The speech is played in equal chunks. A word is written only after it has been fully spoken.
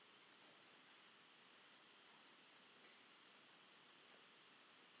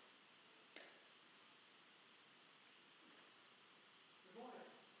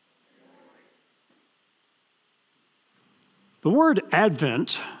The word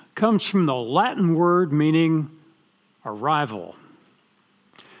Advent comes from the Latin word meaning arrival.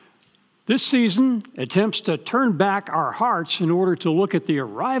 This season attempts to turn back our hearts in order to look at the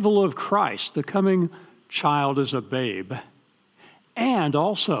arrival of Christ, the coming child as a babe, and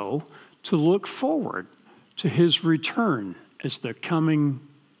also to look forward to his return as the coming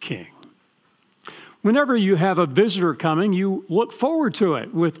King. Whenever you have a visitor coming, you look forward to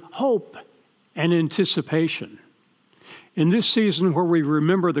it with hope and anticipation. In this season where we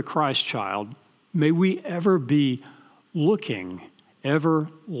remember the Christ child, may we ever be looking, ever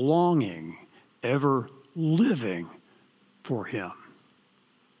longing, ever living for him.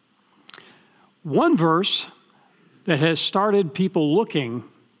 One verse that has started people looking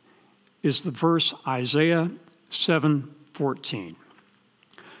is the verse Isaiah 7:14.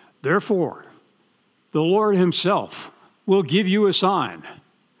 Therefore, the Lord himself will give you a sign.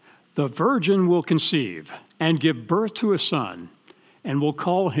 The virgin will conceive and give birth to a son, and will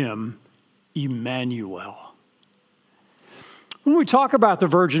call him Emmanuel. When we talk about the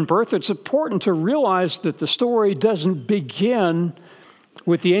virgin birth, it's important to realize that the story doesn't begin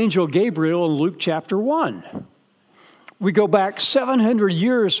with the angel Gabriel in Luke chapter 1. We go back 700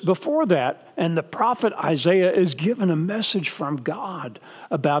 years before that, and the prophet Isaiah is given a message from God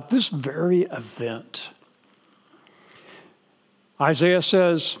about this very event. Isaiah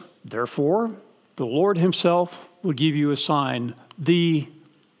says, therefore, the Lord himself will give you a sign. The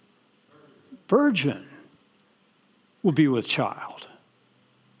virgin will be with child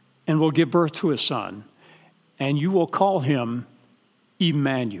and will give birth to a son, and you will call him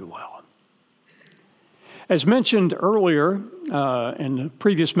Emmanuel. As mentioned earlier in the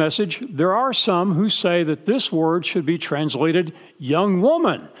previous message, there are some who say that this word should be translated young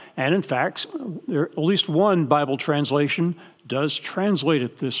woman. And in fact, at least one Bible translation does translate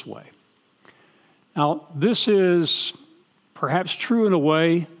it this way. Now, this is perhaps true in a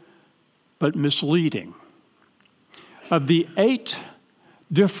way, but misleading. Of the 8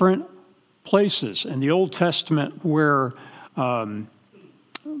 different places in the Old Testament where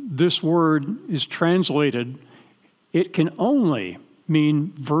this word is translated, it can only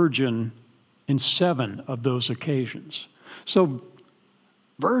mean virgin in 7 of those occasions. So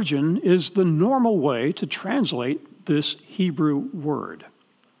virgin is the normal way to translate this Hebrew word.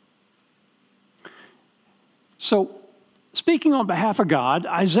 So speaking on behalf of God,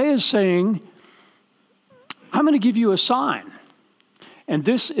 Isaiah is saying, I'm going to give you a sign. And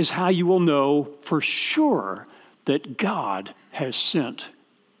this is how you will know for sure that God has sent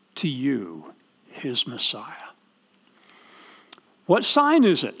to you his Messiah. What sign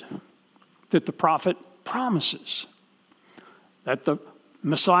is it that the prophet promises? That the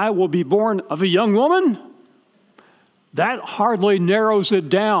Messiah will be born of a young woman? That hardly narrows it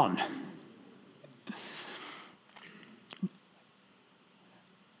down.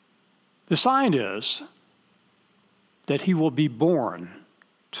 The sign is that he will be born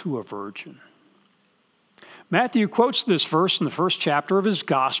to a virgin. Matthew quotes this verse in the first chapter of his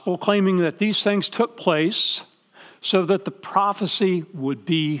gospel, claiming that these things took place so that the prophecy would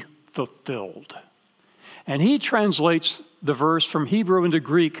be fulfilled. And he translates the verse from Hebrew into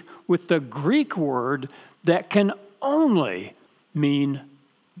Greek with the Greek word that can only mean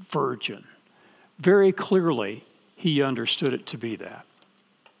virgin. Very clearly, he understood it to be that.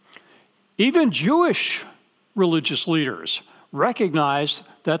 Even Jewish religious leaders recognized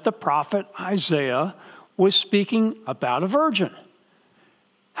that the prophet Isaiah was speaking about a virgin.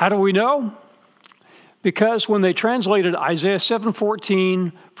 How do we know? Because when they translated Isaiah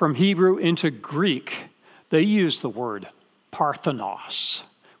 7:14 from Hebrew into Greek, they used the word parthenos,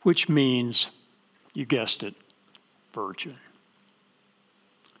 which means, you guessed it, virgin.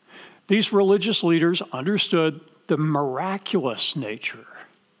 These religious leaders understood the miraculous nature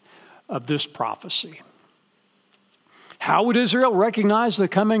of this prophecy. How would Israel recognize the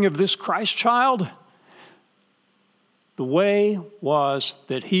coming of this Christ child? The way was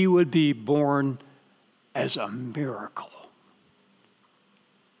that he would be born as a miracle.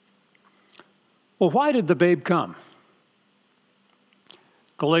 Well, why did the babe come?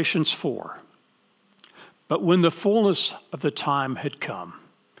 Galatians 4. But when the fullness of the time had come,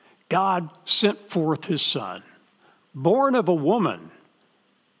 God sent forth his son, born of a woman,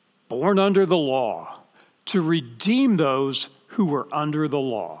 born under the law, to redeem those who were under the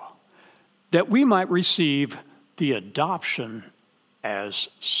law, that we might receive the adoption as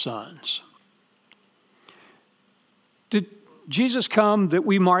sons. Did Jesus come that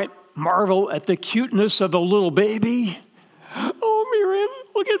we might marvel at the cuteness of a little baby? Oh, Miriam,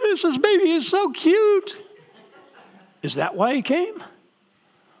 look at this. This baby is so cute. Is that why he came?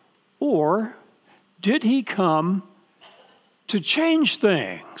 Or did he come to change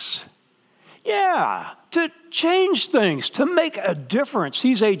things. Yeah, to change things, to make a difference.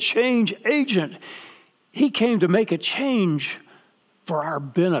 He's a change agent. He came to make a change for our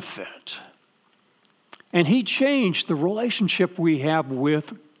benefit. And he changed the relationship we have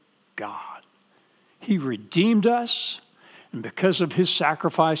with God. He redeemed us, and because of his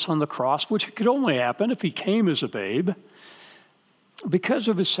sacrifice on the cross, which could only happen if he came as a babe, because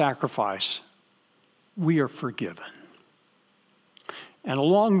of his sacrifice, we are forgiven. And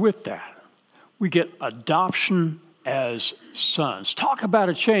along with that, we get adoption as sons. Talk about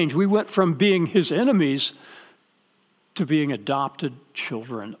a change. We went from being his enemies to being adopted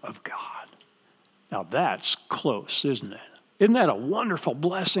children of God. Now that's close, isn't it? Isn't that a wonderful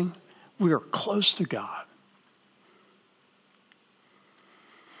blessing? We are close to God.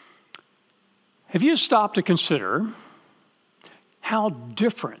 Have you stopped to consider how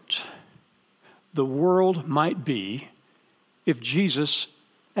different the world might be if Jesus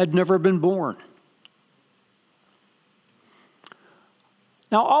had never been born?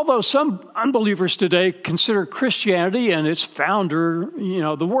 Now, although some unbelievers today consider Christianity and its founder,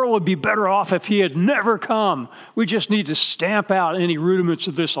 the world would be better off if he had never come. We just need to stamp out any rudiments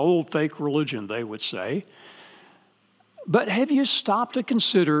of this old fake religion, they would say. But have you stopped to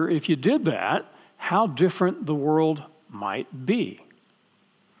consider, if you did that, how different the world might be?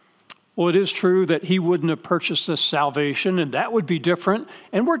 Well, it is true that he wouldn't have purchased us salvation, and that would be different,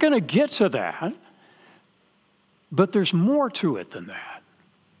 and we're going to get to that. But there's more to it than that.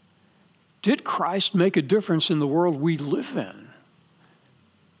 Did Christ make a difference in the world we live in?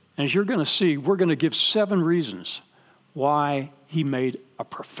 As you're going to see, we're going to give 7 reasons why he made a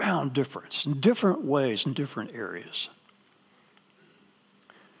profound difference in different ways, in different areas.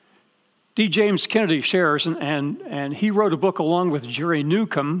 D. James Kennedy shares, and he wrote a book along with Jerry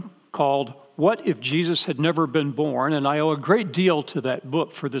Newcomb called What If Jesus Had Never Been Born? And I owe a great deal to that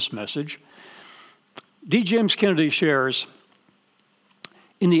book for this message. D. James Kennedy shares,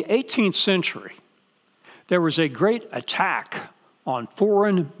 in the 18th century, there was a great attack on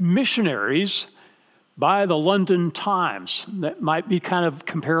foreign missionaries by the London Times that might be kind of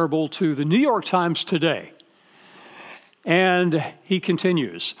comparable to the New York Times today. And he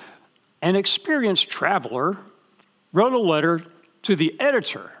continues, an experienced traveler wrote a letter to the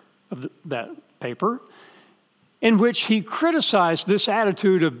editor of that paper in which he criticized this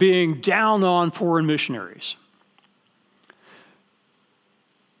attitude of being down on foreign missionaries.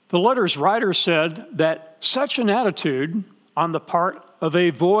 The letter's writer said that such an attitude on the part of a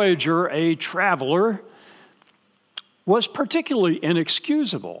voyager, a traveler, was particularly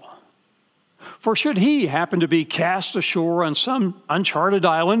inexcusable. For should he happen to be cast ashore on some uncharted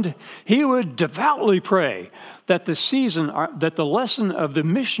island, he would devoutly pray that the lesson of the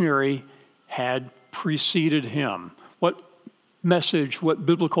missionary had preceded him. What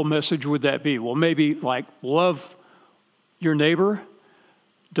biblical message would that be? Well, maybe like love your neighbor,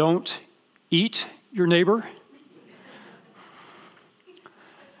 don't eat your neighbor.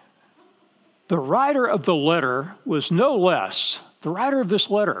 The writer of the letter was no less, the writer of this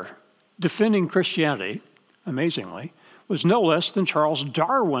letter defending Christianity, amazingly, was no less than Charles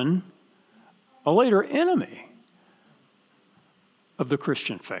Darwin, a later enemy of the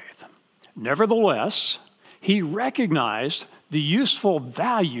Christian faith. Nevertheless, he recognized the useful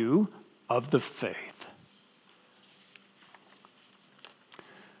value of the faith.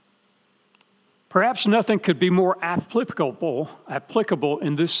 Perhaps nothing could be more applicable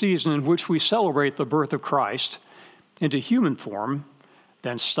in this season in which we celebrate the birth of Christ into human form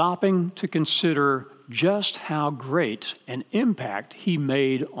than stopping to consider just how great an impact he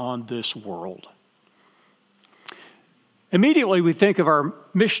made on this world. Immediately we think of our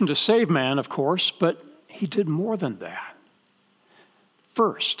mission to save man, of course, but he did more than that.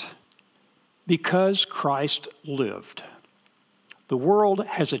 First, because Christ lived, the world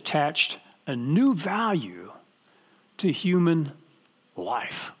has attached a new value to human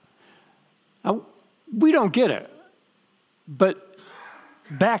life. Now, we don't get it, but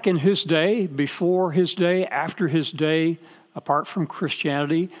back in his day, before his day, after his day, apart from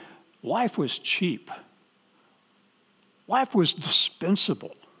Christianity, life was cheap. Life was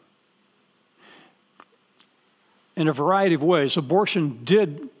dispensable. In a variety of ways, abortion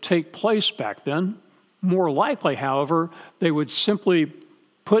did take place back then. More likely, however, they would simply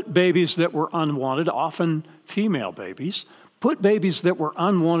put babies that were unwanted, often female babies, put babies that were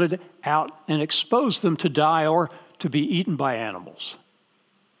unwanted out and expose them to die or to be eaten by animals.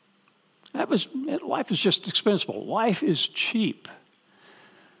 Life is just dispensable. Life is cheap.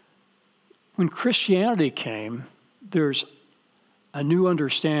 When Christianity came, there's a new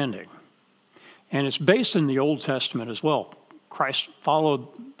understanding. And it's based in the Old Testament as well. Christ followed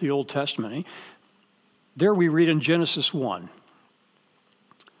the Old Testament. There we read in Genesis 1.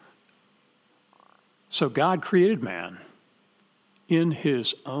 So God created man in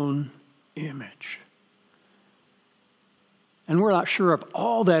his own image. And we're not sure of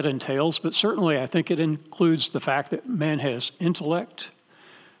all that entails, but certainly I think it includes the fact that man has intellect,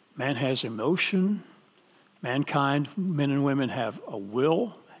 man has emotion, mankind, men and women have a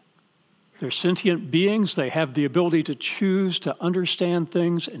will. They're sentient beings. They have the ability to choose, to understand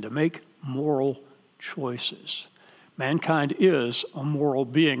things, and to make moral choices. Mankind is a moral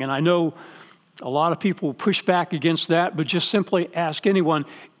being. And I know a lot of people push back against that, but just simply ask anyone,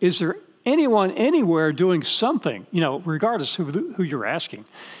 is there anyone anywhere doing something, regardless of who you're asking,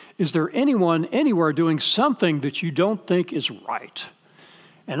 is there anyone anywhere doing something that you don't think is right?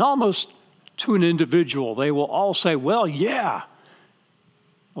 And almost to an individual, they will all say, well, yeah.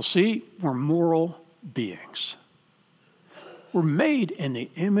 Well, see, we're moral beings. We're made in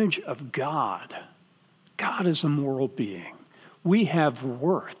the image of God. God is a moral being. We have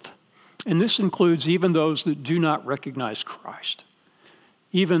worth. And this includes even those that do not recognize Christ.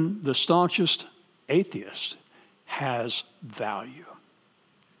 Even the staunchest atheist has value.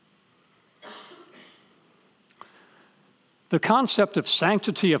 The concept of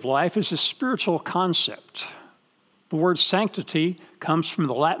sanctity of life is a spiritual concept. The word sanctity comes from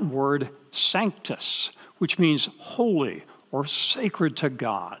the Latin word sanctus, which means holy or sacred to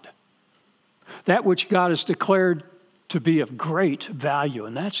God. That which God has declared to be of great value,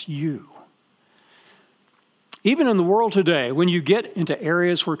 and that's you. Even in the world today, when you get into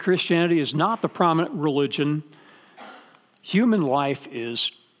areas where Christianity is not the prominent religion, human life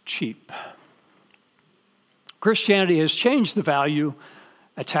is cheap. Christianity has changed the value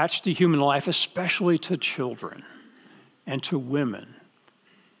attached to human life, especially to children and to women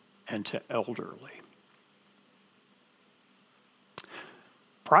and to elderly.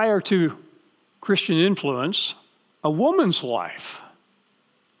 Prior to Christian influence, a woman's life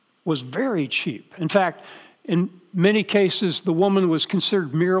was very cheap. In fact, in many cases, the woman was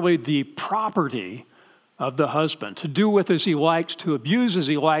considered merely the property of the husband, to do with as he liked, to abuse as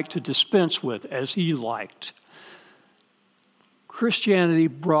he liked, to dispense with as he liked. Christianity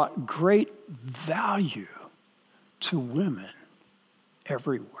brought great value to women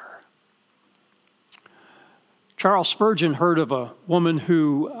everywhere. Charles Spurgeon heard of a woman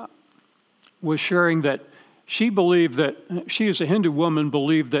who was sharing that she believed that, she as a Hindu woman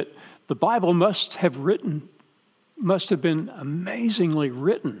believed that the Bible must have been amazingly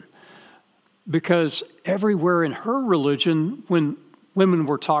written, because everywhere in her religion, when women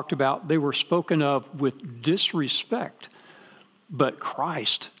were talked about, they were spoken of with disrespect. But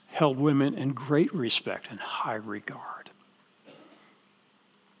Christ held women in great respect and high regard.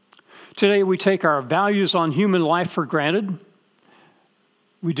 Today, we take our values on human life for granted.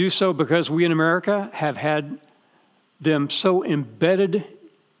 We do so because we in America have had them so embedded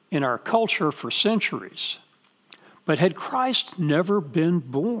in our culture for centuries. But had Christ never been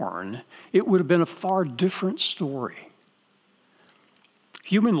born, it would have been a far different story.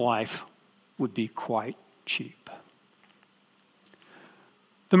 Human life would be quite cheap.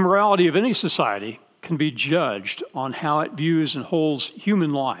 The morality of any society can be judged on how it views and holds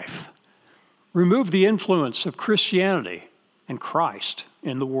human life. Remove the influence of Christianity and Christ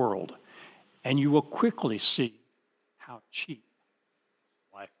in the world, and you will quickly see how cheap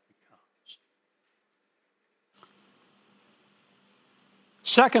life becomes.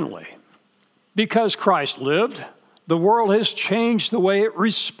 Secondly, because Christ lived, the world has changed the way it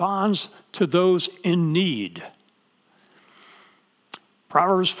responds to those in need.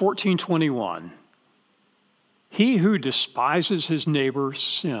 Proverbs 14:21. He who despises his neighbor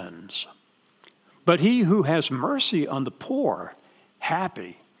sins, but he who has mercy on the poor,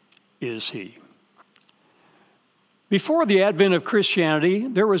 happy is he. Before the advent of Christianity,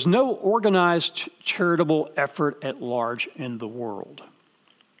 there was no organized charitable effort at large in the world.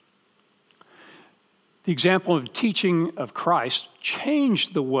 The example of teaching of Christ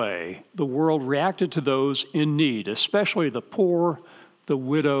changed the way the world reacted to those in need, especially the poor, the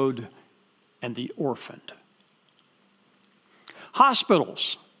widowed, and the orphaned.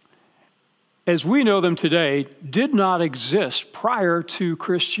 Hospitals, as we know them today, did not exist prior to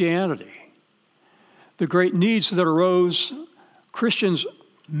Christianity. The great needs that arose, Christians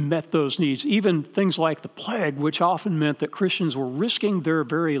met those needs, even things like the plague, which often meant that Christians were risking their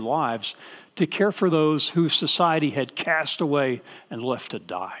very lives to care for those who society had cast away and left to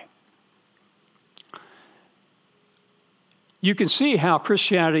die. You can see how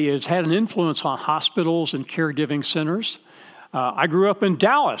Christianity has had an influence on hospitals and caregiving centers. I grew up in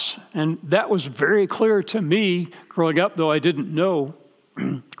Dallas, and that was very clear to me growing up, though I didn't know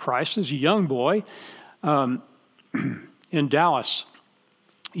Christ as a young boy. In Dallas,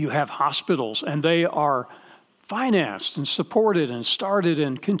 you have hospitals, and they are financed and supported and started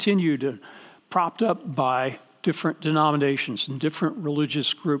and continued and propped up by different denominations and different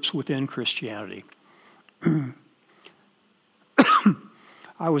religious groups within Christianity.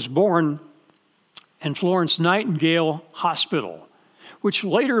 I was born in Florence Nightingale Hospital, which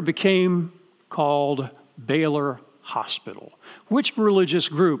later became called Baylor Hospital. Which religious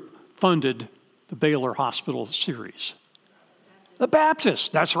group funded the Baylor Hospital series? The Baptists,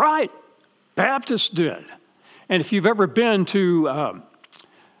 that's right. Baptists did. And if you've ever been to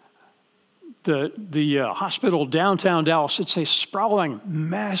the hospital downtown Dallas, it's a sprawling,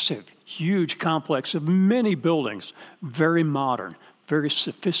 massive, huge complex of many buildings, very modern, very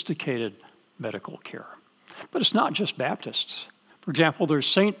sophisticated medical care. But it's not just Baptists. For example, there's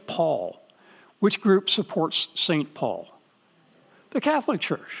St. Paul. Which group supports St. Paul? The Catholic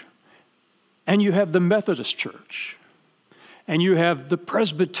Church. And you have the Methodist Church. And you have the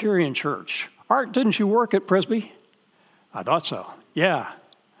Presbyterian Church. Art, didn't you work at Presby? I thought so. Yeah.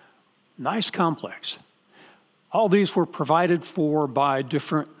 Nice complex. All these were provided for by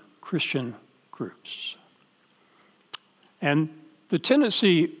different Christian groups. And the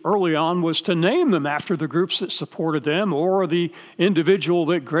tendency early on was to name them after the groups that supported them or the individual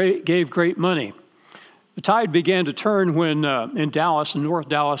that gave great money. The tide began to turn when in Dallas, in North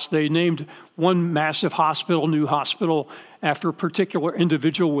Dallas, they named one massive hospital, new hospital, after a particular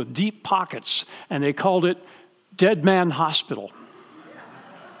individual with deep pockets, and they called it Dead Man Hospital.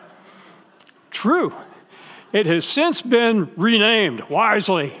 True. It has since been renamed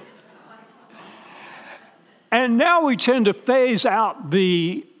wisely. And now we tend to phase out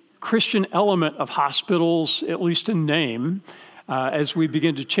the Christian element of hospitals, at least in name, as we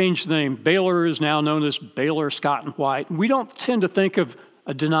begin to change the name. Baylor is now known as Baylor, Scott and White. We don't tend to think of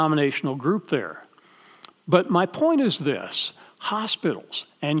a denominational group there. But my point is this: hospitals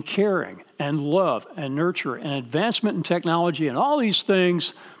and caring and love and nurture and advancement in technology and all these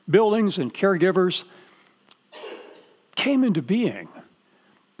things, buildings and caregivers, came into being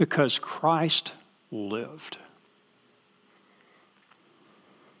because Christ lived.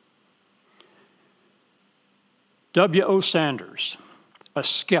 W.O. Sanders, a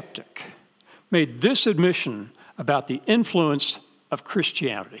skeptic, made this admission about the influence of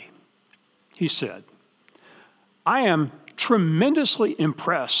Christianity. He said, "I am tremendously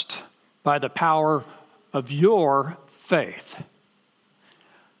impressed by the power of your faith.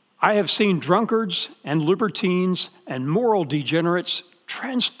 I have seen drunkards and libertines and moral degenerates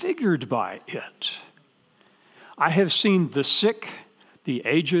transfigured by it. I have seen the sick, the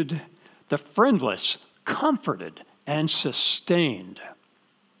aged, the friendless comforted and sustained.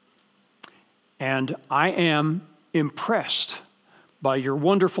 And I am impressed by your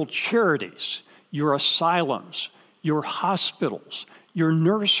wonderful charities, your asylums, your hospitals, your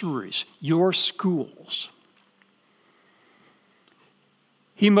nurseries, your schools."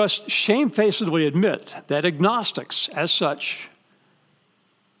 He must shamefacedly admit that agnostics, as such,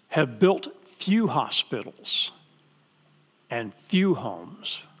 have built few hospitals and few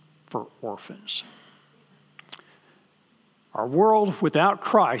homes for orphans. Our world without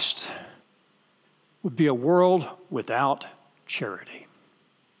Christ would be a world without charity.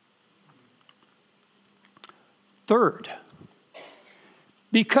 Third,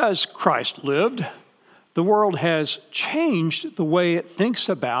 because Christ lived, the world has changed the way it thinks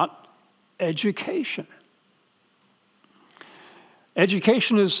about education.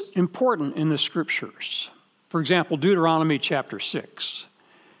 Education is important in the Scriptures. For example, Deuteronomy chapter 6.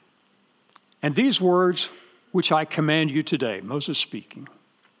 "And these words which I command you today," Moses speaking,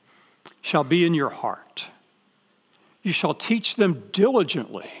 "shall be in your heart. You shall teach them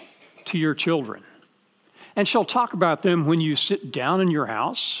diligently to your children, and shall talk about them when you sit down in your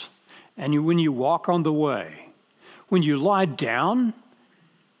house, and when you walk on the way, when you lie down,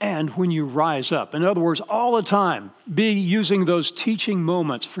 and when you rise up." In other words, all the time, be using those teaching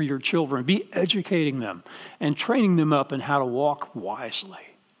moments for your children. Be educating them and training them up in how to walk wisely.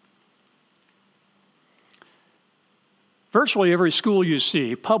 Virtually every school you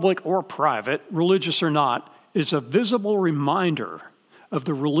see, public or private, religious or not, is a visible reminder of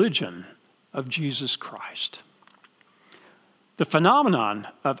the religion of Jesus Christ. The phenomenon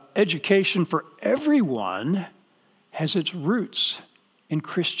of education for everyone has its roots in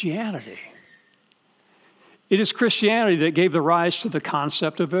Christianity. It is Christianity that gave the rise to the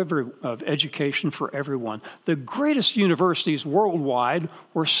concept of education for everyone. The greatest universities worldwide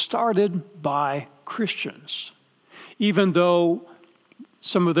were started by Christians. even though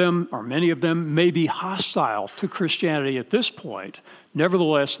some of them, or many of them, may be hostile to Christianity at this point,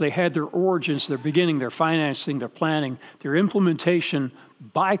 nevertheless, they had their origins, their beginning, their financing, their planning, their implementation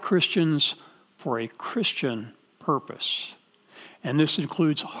by Christians for a Christian purpose. And this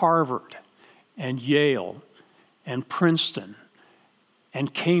includes Harvard and Yale and Princeton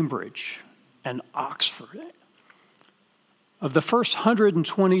and Cambridge and Oxford. Of the first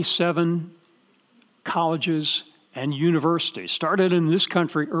 127 colleges and universities started in this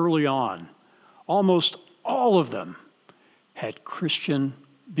country early on, almost all of them had Christian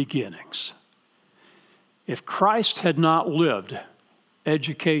beginnings. If Christ had not lived,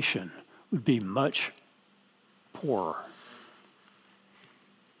 education would be much poorer.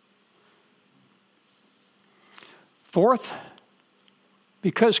 Fourth,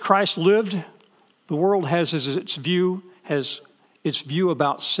 because Christ lived, the world has its view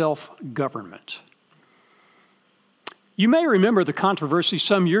about self-government. You may remember the controversy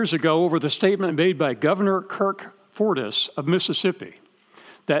some years ago over the statement made by Governor Kirk Fordice of Mississippi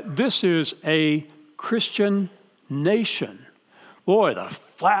that this is a Christian nation. Boy, the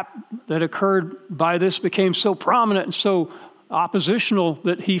flap that occurred by this became so prominent and so oppositional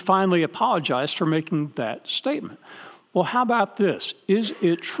that he finally apologized for making that statement. Well, how about this? Is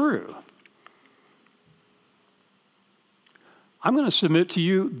it true? I'm going to submit to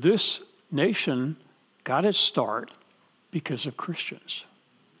you this nation got its start because of Christians.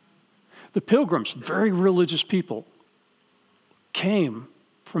 The Pilgrims, very religious people, came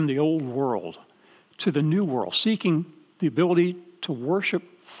from the old world to the new world, seeking the ability to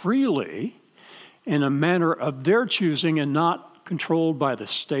worship freely in a manner of their choosing and not controlled by the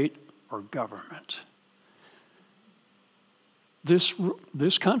state or government.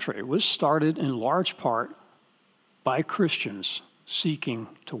 This country was started in large part by Christians seeking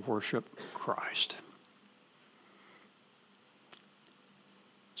to worship Christ.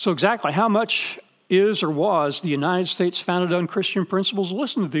 So exactly how much is or was the United States founded on Christian principles?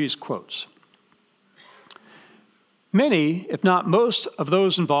 Listen to these quotes. Many, if not most, of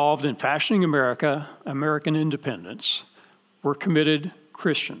those involved in fashioning American independence, were committed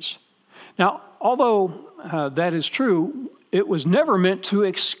Christians. Now, although that is true, it was never meant to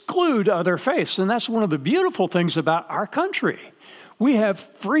exclude other faiths, and that's one of the beautiful things about our country. We have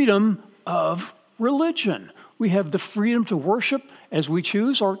freedom of religion. We have the freedom to worship as we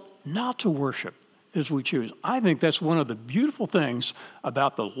choose or not to worship as we choose. I think that's one of the beautiful things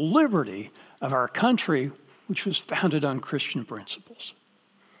about the liberty of our country, which was founded on Christian principles.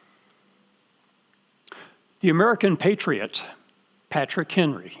 The American patriot, Patrick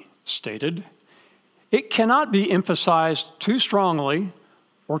Henry, stated, "It cannot be emphasized too strongly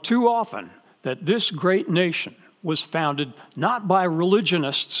or too often that this great nation was founded not by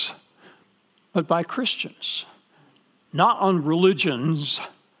religionists, but by Christians, not on religions,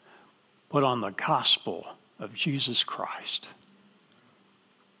 but on the gospel of Jesus Christ."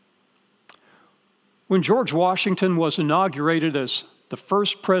 When George Washington was inaugurated as the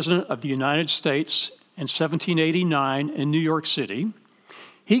first president of the United States in 1789 in New York City,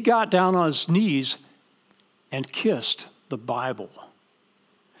 he got down on his knees and kissed the Bible.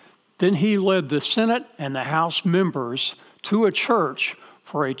 Then he led the Senate and the House members to a church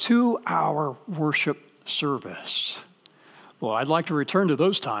for a 2-hour worship service. Well, I'd like to return to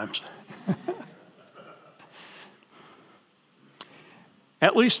those times.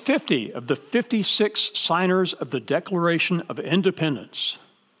 At least 50 of the 56 signers of the Declaration of Independence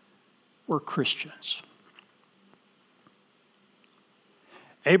were Christians.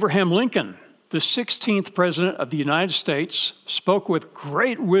 Abraham Lincoln, the 16th President of the United States, spoke with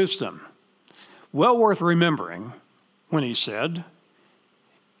great wisdom, well worth remembering, when he said,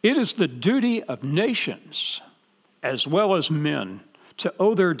 "It is the duty of nations, as well as men, to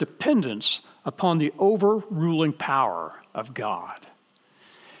owe their dependence upon the overruling power of God,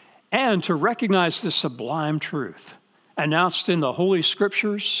 and to recognize the sublime truth announced in the Holy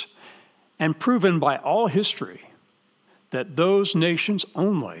Scriptures and proven by all history that those nations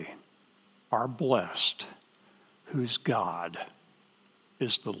only are blessed whose God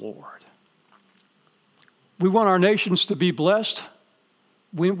is the Lord." We want our nations to be blessed.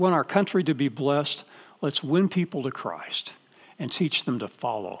 We want our country to be blessed. Let's win people to Christ and teach them to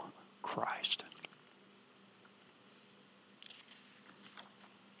follow Christ.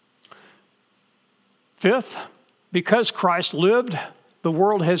 Fifth, because Christ lived, the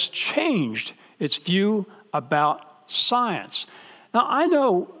world has changed its view about science. Now, I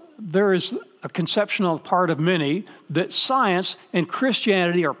know there is a conception on the part of many that science and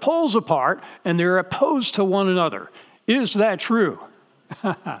Christianity are poles apart and they're opposed to one another. Is that true?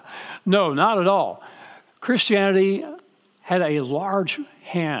 No, not at all. Christianity had a large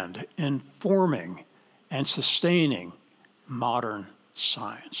hand in forming and sustaining modern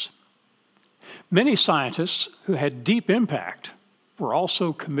science. Many scientists who had deep impact were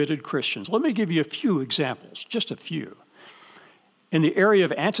also committed Christians. Let me give you a few examples, just a few. In the area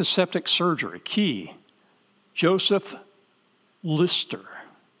of antiseptic surgery, key, Joseph Lister.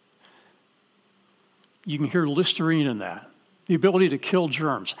 You can hear Listerine in that. The ability to kill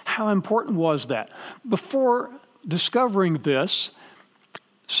germs. How important was that? Before discovering this,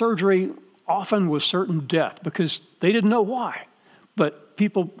 surgery often was certain death because they didn't know why. But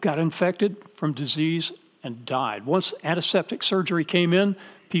people got infected from disease and died. Once antiseptic surgery came in,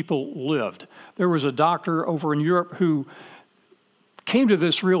 people lived. There was a doctor over in Europe who came to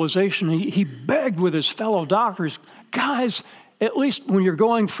this realization. He begged with his fellow doctors, guys, at least when you're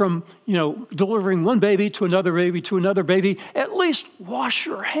going from, delivering one baby to another baby, at least wash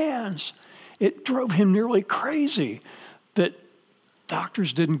your hands. It drove him nearly crazy that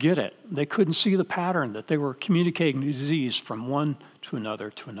doctors didn't get it. They couldn't see the pattern, that they were communicating disease from one to another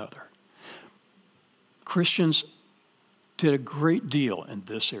to another. Christians did a great deal in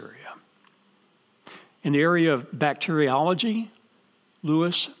this area. In the area of bacteriology,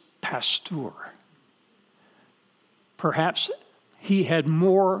 Louis Pasteur. Perhaps he had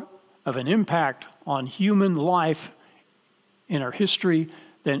more of an impact on human life in our history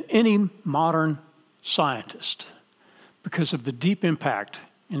than any modern scientist because of the deep impact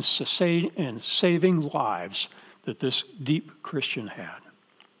in saving lives that this deep Christian had.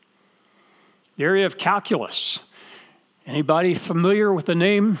 The area of calculus. Anybody familiar with the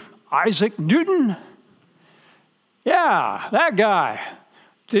name Isaac Newton? Yeah, that guy.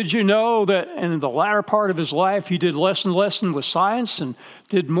 Did you know that in the latter part of his life, he did less and less with science and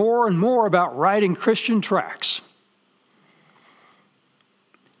did more and more about writing Christian tracts?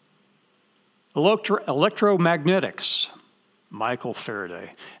 Electromagnetics, Michael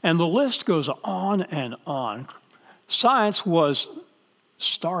Faraday. And the list goes on and on. Science was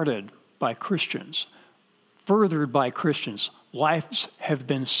started by Christians, furthered by Christians. Lives have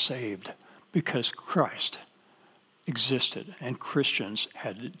been saved because Christ existed and Christians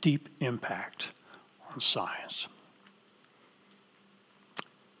had a deep impact on science.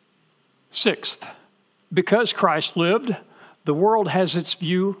 Sixth, because Christ lived, the world has its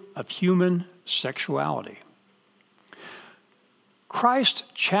view of human sexuality. Christ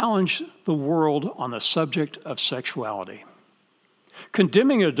challenged the world on the subject of sexuality,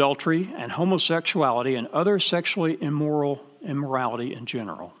 condemning adultery and homosexuality and other sexually immorality in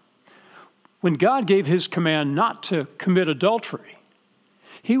general. When God gave his command not to commit adultery,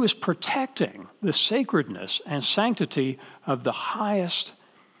 he was protecting the sacredness and sanctity of the highest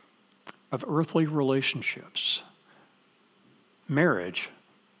of earthly relationships, marriage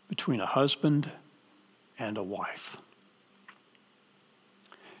between a husband and a wife.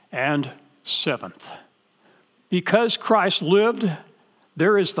 And seventh, because Christ lived,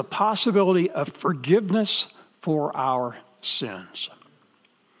 there is the possibility of forgiveness for our sins.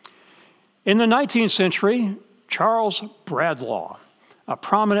 In the 19th century, Charles Bradlaugh, a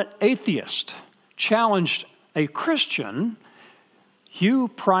prominent atheist, challenged a Christian, Hugh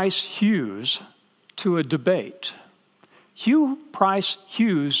Price Hughes, to a debate. Hugh Price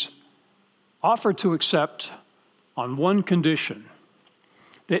Hughes offered to accept on one condition,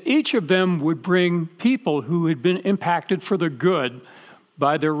 that each of them would bring people who had been impacted for the good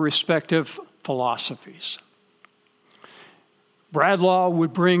by their respective philosophies. Bradlaugh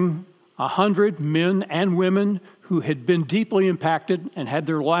would bring 100 men and women who had been deeply impacted and had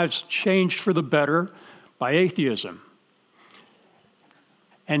their lives changed for the better by atheism.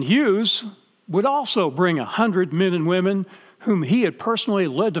 And Hughes would also bring 100 men and women whom he had personally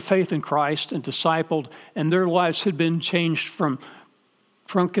led to faith in Christ and discipled, and their lives had been changed from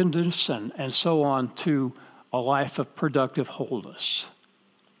drunkenness and so on to a life of productive wholeness.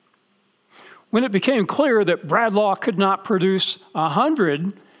 When it became clear that Bradlaugh could not produce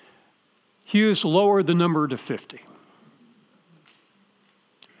 100, Hughes lowered the number to 50,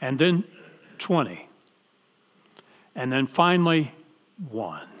 and then 20, and then finally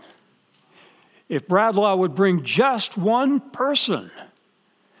 1. If Bradlaugh would bring just one person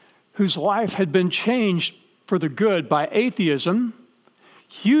whose life had been changed for the good by atheism,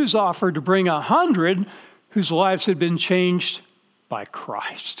 Hughes offered to bring 100 whose lives had been changed by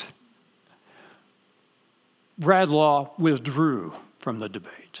Christ. Bradlaugh withdrew from the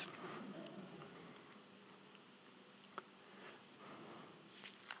debate.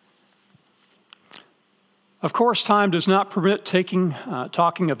 Of course, time does not permit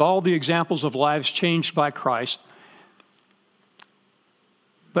talking of all the examples of lives changed by Christ,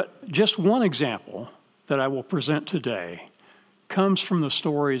 but just one example that I will present today comes from the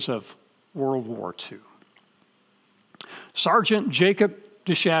stories of World War II. Sergeant Jacob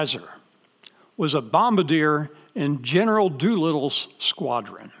de Chazer was a bombardier in General Doolittle's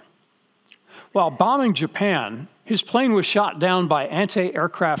squadron. While bombing Japan, his plane was shot down by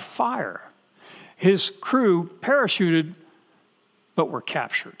anti-aircraft fire. His crew parachuted but were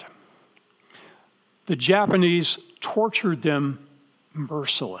captured. The Japanese tortured them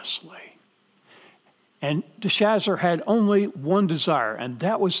mercilessly. And de Chazer had only one desire, and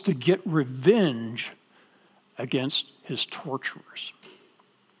that was to get revenge against his torturers.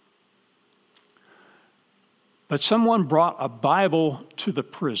 But someone brought a Bible to the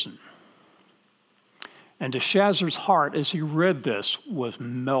prison. And de Chazer's heart, as he read this, was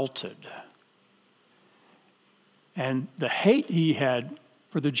melted. And the hate he had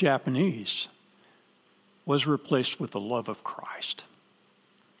for the Japanese was replaced with the love of Christ.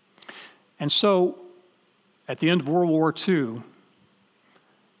 And so, at the end of World War II,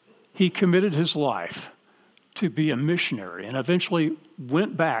 he committed his life to be a missionary and eventually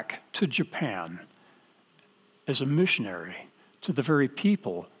went back to Japan as a missionary to the very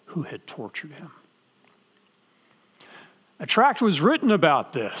people who had tortured him. A tract was written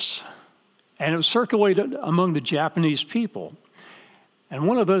about this, and it was circulated among the Japanese people. And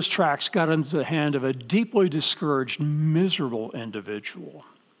one of those tracts got into the hand of a deeply discouraged, miserable individual.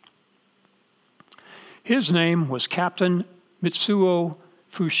 His name was Captain Mitsuo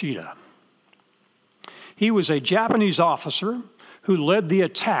Fushida. He was a Japanese officer who led the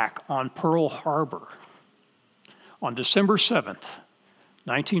attack on Pearl Harbor on December 7th,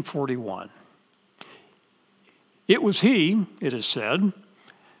 1941. It was he, it is said,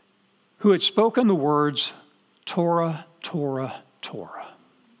 who had spoken the words, "Tora, Tora, Tora,"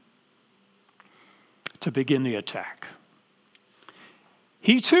 to begin the attack.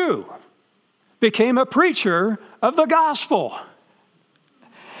 He too became a preacher of the gospel.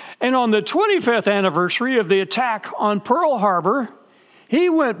 And on the 25th anniversary of the attack on Pearl Harbor, he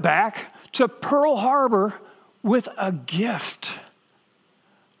went back to Pearl Harbor with a gift,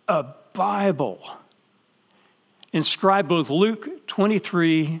 a Bible, inscribed with Luke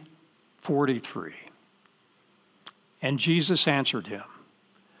 23:43. And Jesus answered him,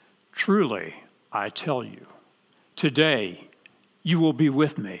 "Truly, I tell you, today you will be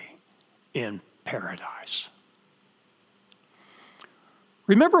with me in paradise."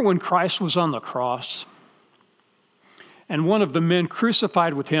 Remember when Christ was on the cross and one of the men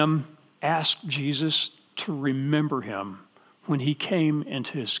crucified with him asked Jesus to remember him when he came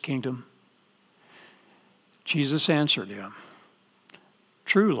into his kingdom? Jesus answered him,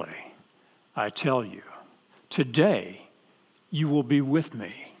 "Truly, I tell you, today you will be with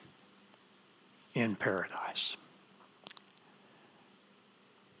me in paradise."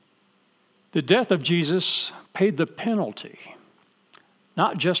 The death of Jesus paid the penalty,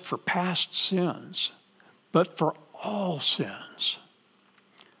 not just for past sins, but for all sins.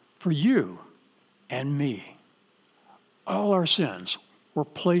 For you and me. All our sins were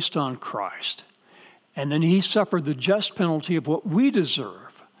placed on Christ. And then he suffered the just penalty of what we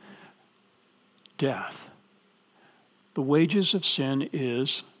deserve, death. The wages of sin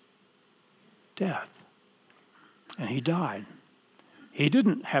is death. And he died. He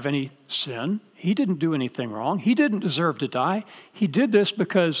didn't have any sin. He didn't do anything wrong. He didn't deserve to die. He did this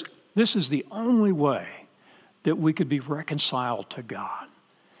because this is the only way that we could be reconciled to God.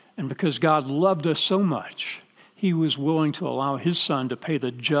 And because God loved us so much, he was willing to allow his son to pay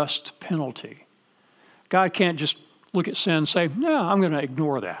the just penalty. God can't just look at sin and say, "No, I'm going to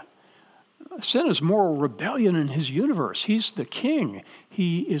ignore that." Sin is moral rebellion in his universe. He's the king.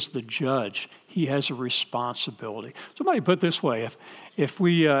 He is the judge. He has a responsibility. Somebody put it this way, if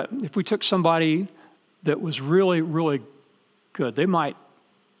we took somebody that was really, really good, they might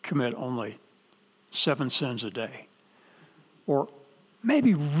commit only 7 sins a day. Or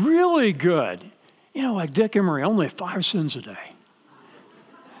maybe really good, like Dick Emery, only 5 sins a day.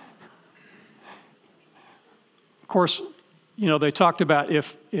 Of course, they talked about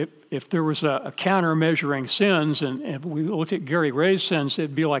if there was a counter measuring sins, and if we looked at Gary Ray's sins,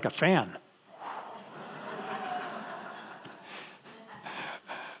 it'd be like a fan.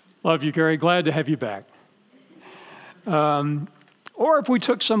 Love you, Gary. Glad to have you back. Or if we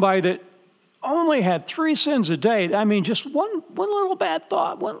took somebody that only had 3 sins a day, just one little bad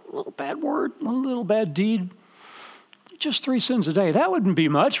thought, one little bad word, one little bad deed, just 3 sins a day. That wouldn't be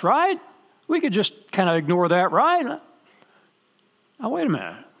much, right? We could just kind of ignore that, right? Now, wait a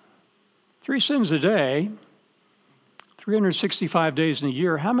minute. 3 sins a day, 365 days in a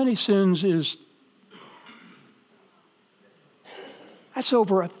year, how many sins is... That's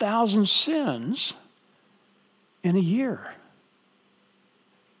over 1,000 sins in a year.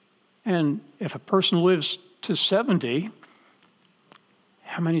 And if a person lives to 70,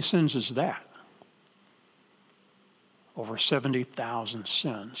 how many sins is that? Over 70,000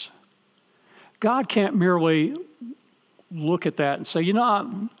 sins. God can't merely look at that and say,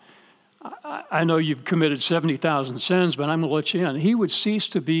 I know you've committed 70,000 sins, but I'm going to let you in. He would cease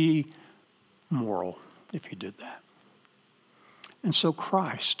to be moral if he did that. And so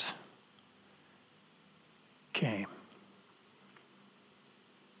Christ came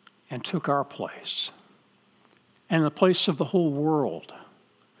and took our place and the place of the whole world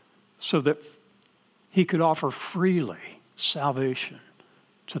so that he could offer freely salvation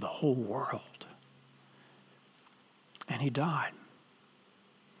to the whole world. And he died.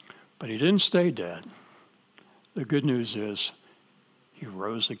 But he didn't stay dead. The good news is he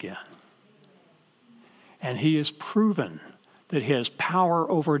rose again. And he has proven that he has power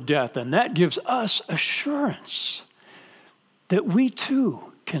over death, and that gives us assurance that we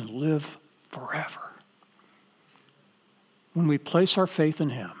too can live forever. When we place our faith in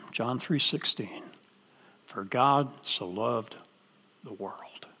him, John 3:16, for God so loved the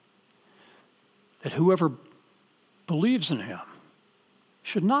world, that whoever believes in him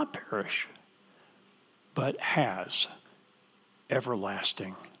should not perish, but has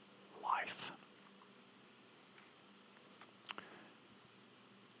everlasting life.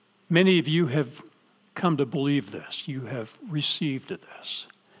 Many of you have come to believe this. You have received this.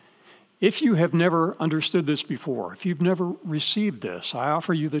 If you have never understood this before, if you've never received this, I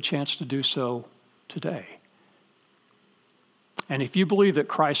offer you the chance to do so today. And if you believe that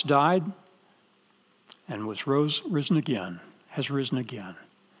Christ died and was risen again, has risen again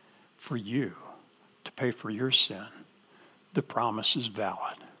for you to pay for your sin, the promise is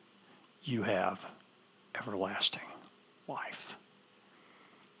valid. You have everlasting life.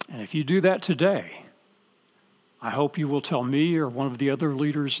 And if you do that today, I hope you will tell me or one of the other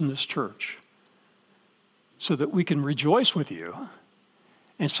leaders in this church so that we can rejoice with you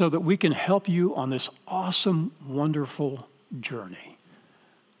and so that we can help you on this awesome, wonderful journey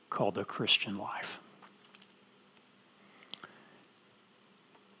called the Christian life.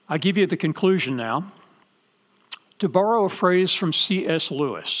 I give you the conclusion now. To borrow a phrase from C.S.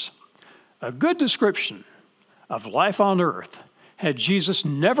 Lewis, a good description of life on earth, had Jesus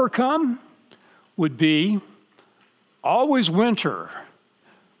never come, would be always winter,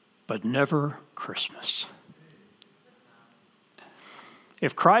 but never Christmas.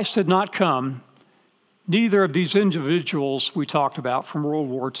 If Christ had not come, neither of these individuals we talked about from World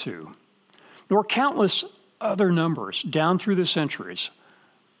War II, nor countless other numbers down through the centuries,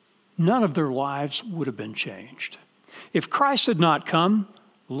 none of their lives would have been changed. If Christ had not come,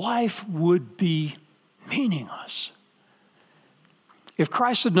 life would be meaningless. If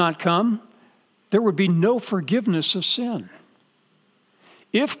Christ had not come, there would be no forgiveness of sin.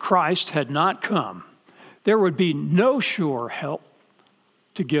 If Christ had not come, there would be no sure help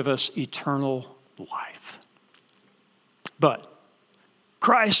to give us eternal life. But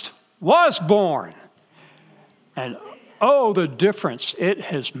Christ was born, and oh, the difference it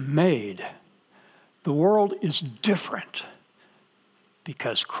has made. The world is different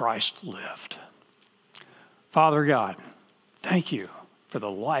because Christ lived. Father God, thank you for the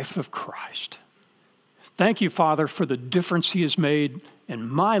life of Christ. Thank you, Father, for the difference he has made in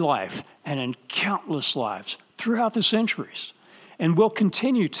my life and in countless lives throughout the centuries and will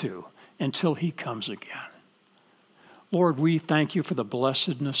continue to until he comes again. Lord, we thank you for the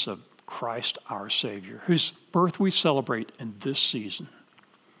blessedness of Christ our Savior, whose birth we celebrate in this season.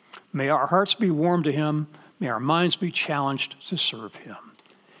 May our hearts be warm to him. May our minds be challenged to serve him.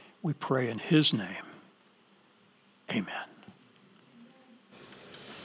 We pray in his name. Amen.